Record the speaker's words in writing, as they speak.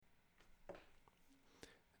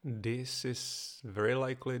This is very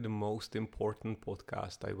likely the most important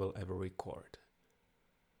podcast I will ever record.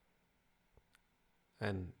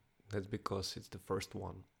 And that's because it's the first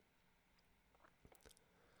one.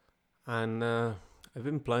 And I've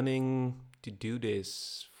been planning to do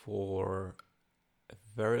this for a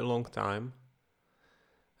very long time.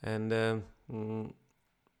 And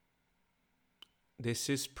this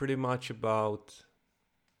is pretty much about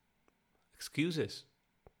excuses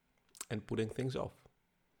and putting things off.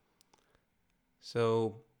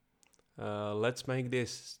 So let's make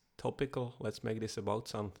this topical. Let's make this about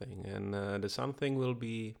something. And the something will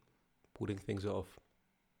be putting things off.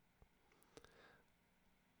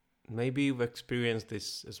 Maybe you've experienced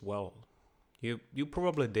this as well. You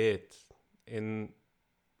probably did in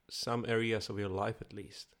some areas of your life at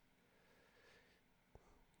least.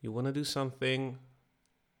 You want to do something,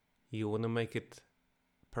 you want to make it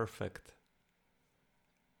perfect.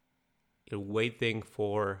 You're waiting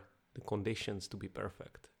for the conditions to be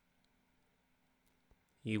perfect.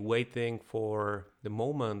 You're waiting for the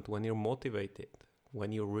moment when you're motivated,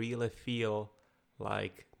 when you really feel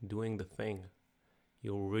like doing the thing.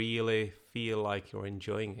 You really feel like you're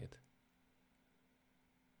enjoying it.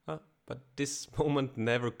 But this moment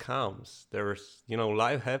never comes.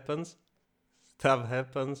 Life happens, stuff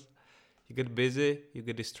happens, you get busy, you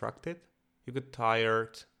get distracted, you get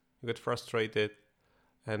tired, you get frustrated,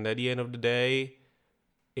 and at the end of the day,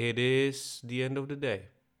 it is the end of the day.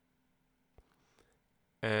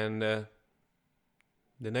 And the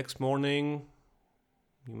next morning,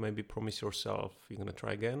 you maybe promise yourself you're going to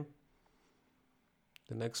try again.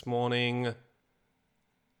 The next morning,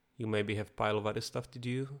 you maybe have a pile of other stuff to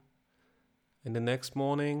do. And the next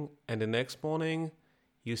morning,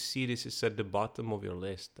 you see this is at the bottom of your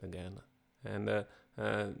list again. And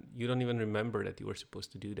you don't even remember that you were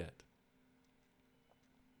supposed to do that.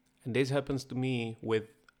 And this happens to me with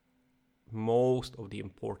most of the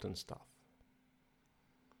important stuff.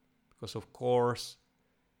 Because of course,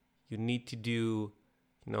 you need to do,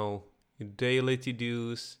 your daily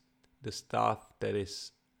to-dos, the stuff that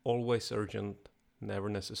is always urgent, never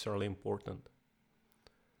necessarily important.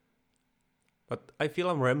 But I feel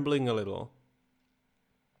I'm rambling a little.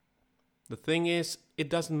 The thing is, it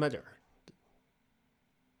doesn't matter.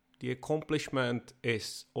 The accomplishment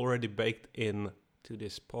is already baked in to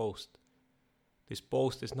this post. This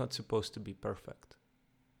post is not supposed to be perfect.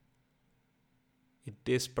 It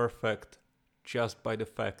is perfect just by the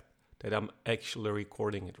fact that I'm actually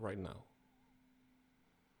recording it right now.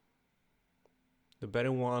 The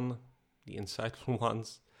better one, the insightful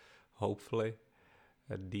ones, hopefully,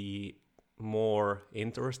 the more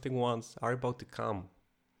interesting ones are about to come.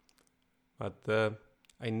 But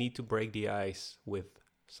I need to break the ice with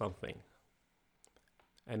something.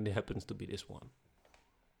 And it happens to be this one.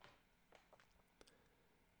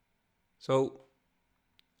 So,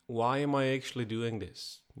 why am I actually doing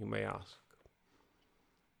this, you may ask?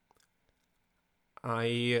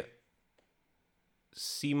 I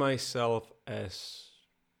see myself as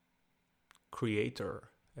creator,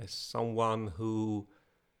 as someone who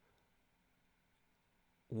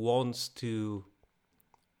wants to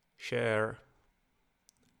share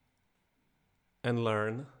and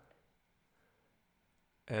learn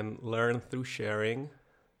through sharing.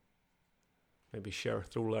 Maybe share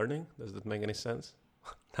through learning. Does that make any sense?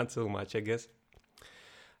 Not so much, I guess.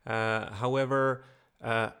 However,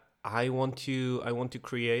 I want to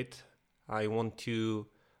create. I want to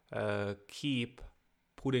keep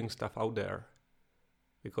putting stuff out there,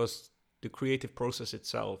 because the creative process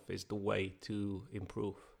itself is the way to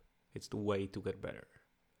improve. It's the way to get better.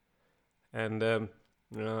 And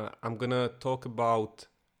I'm gonna talk about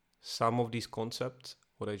some of these concepts.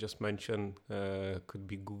 What I just mentioned could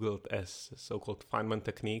be googled as so-called Feynman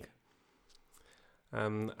technique.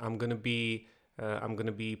 I'm gonna be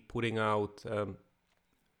putting out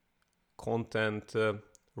content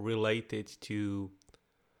related to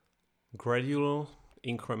gradual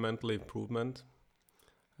incremental improvement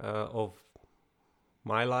of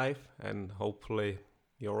my life and hopefully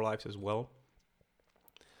your lives as well.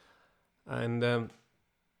 And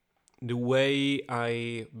the way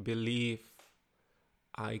I believe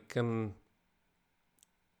I can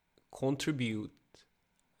contribute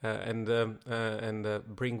and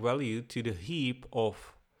bring value to the heap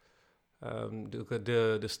of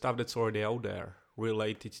the stuff that's already out there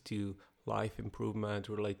related to life improvement,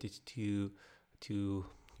 related to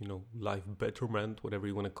life betterment, whatever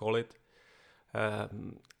you want to call it.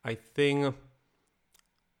 I think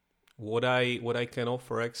what I can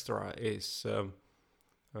offer extra is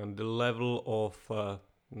the level of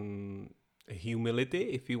humility,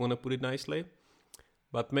 if you want to put it nicely,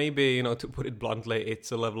 But maybe, to put it bluntly,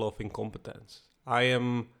 it's a level of incompetence. I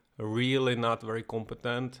am really not very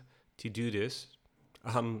competent to do this.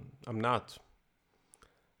 I'm not.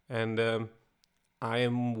 And I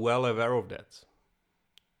am well aware of that.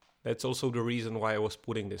 That's also the reason why I was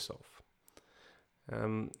putting this off.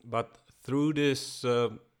 But through this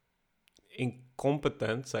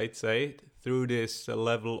incompetence, I'd say, through this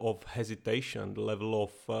level of hesitation, the level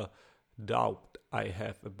of doubt I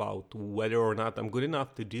have about whether or not I'm good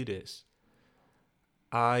enough to do this,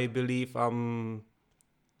 I believe I'm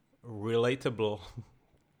relatable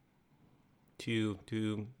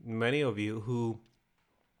to many of you who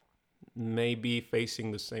may be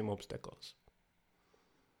facing the same obstacles.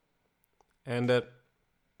 And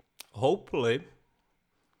hopefully,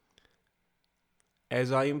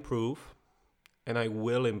 as I improve, and I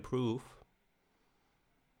will improve,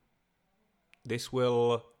 this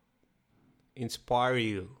will inspire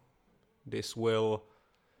you. This will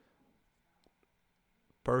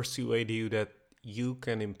persuade you that you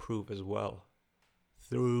can improve as well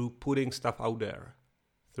through putting stuff out there,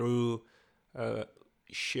 through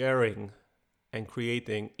sharing and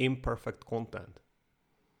creating imperfect content.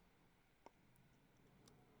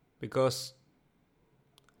 Because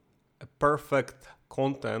a perfect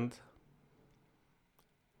content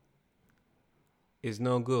is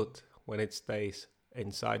no good when it stays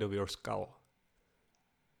inside of your skull.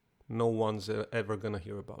 No one's ever gonna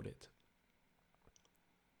hear about it.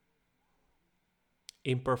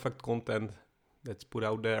 Imperfect content that's put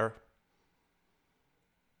out there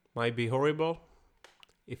might be horrible.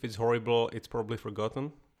 If it's horrible, it's probably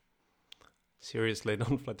forgotten. Seriously,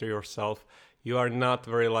 don't flatter yourself. You are not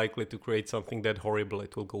very likely to create something that horrible,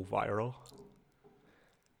 it will go viral.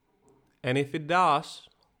 And if it does,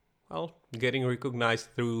 well, getting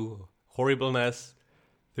recognized through horribleness,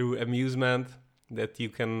 through amusement that you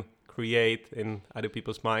can create in other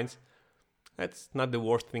people's minds, that's not the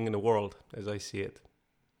worst thing in the world, as I see it.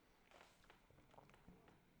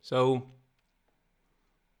 So,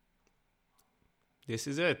 this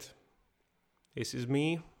is it. This is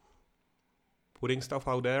me putting stuff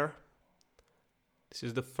out there. This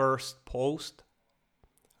is the first post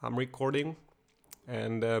I'm recording,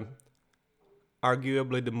 and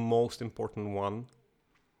arguably the most important one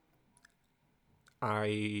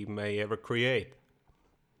I may ever create.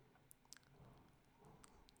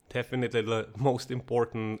 Definitely the most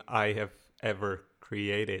important I have ever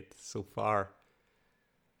created so far,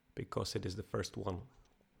 because it is the first one.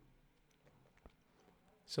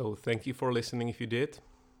 So thank you for listening if you did.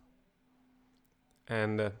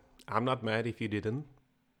 And I'm not mad if you didn't,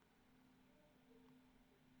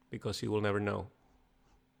 because you will never know.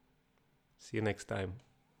 See you next time.